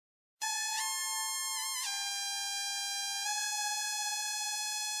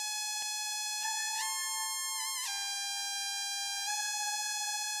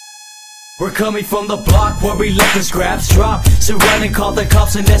We're coming from the block where we let the scraps drop. So run and call the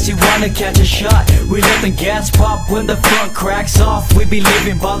cops unless you wanna catch a shot. We let the gas pop when the front cracks off. We be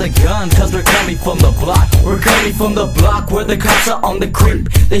living by the gun cause we're coming from the block. We're coming from the block where the cops are on the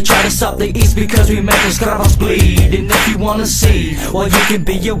creep. They try to stop the east because we make the scraps bleed. And if you wanna see, well you can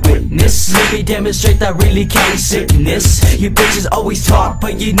be a witness. Let me demonstrate that really carry sickness. You bitches always talk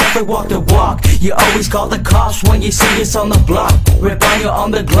but you never walk the walk. You always call the cops when you see us on the block. Rip on you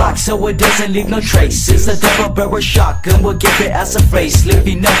on the Glock so it doesn't leave no traces. The double barrel shotgun will give it as a facelift.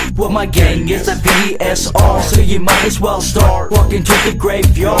 You know what my gang is, a VSR. So you might as well start walking to the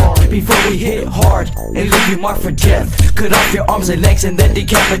graveyard before we hit hard and leave you marked for death. Cut off your arms and legs and then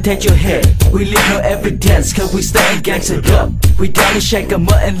decapitate your head. We leave no evidence cause we stay gangstered up. We down to shake him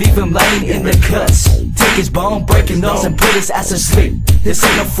up and leave him laying in the cuts. Take his bone, break his nose and put his ass to sleep. This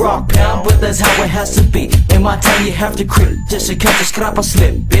ain't a frog pound but that's how it has to be. In my time you have to creep just to catch a scrapper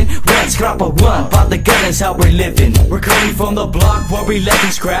slipping. Run, scrapper run, by the gun is how we're living. We're coming from the block where we let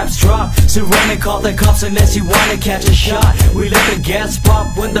the scraps drop. So run and call the cops unless you wanna catch a shot. We let the gas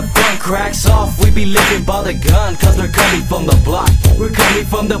pop when the front cracks off. We be living by the gun cause we're coming from the block. We're coming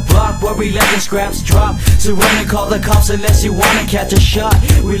from the block where we let the scraps drop. So run and call the cops unless you wanna catch a shot.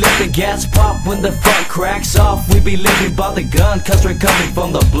 We let the gas pop when the front cracks off. We be living by the gun cause we're coming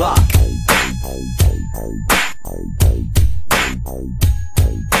from the block.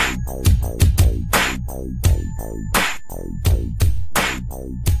 Hey.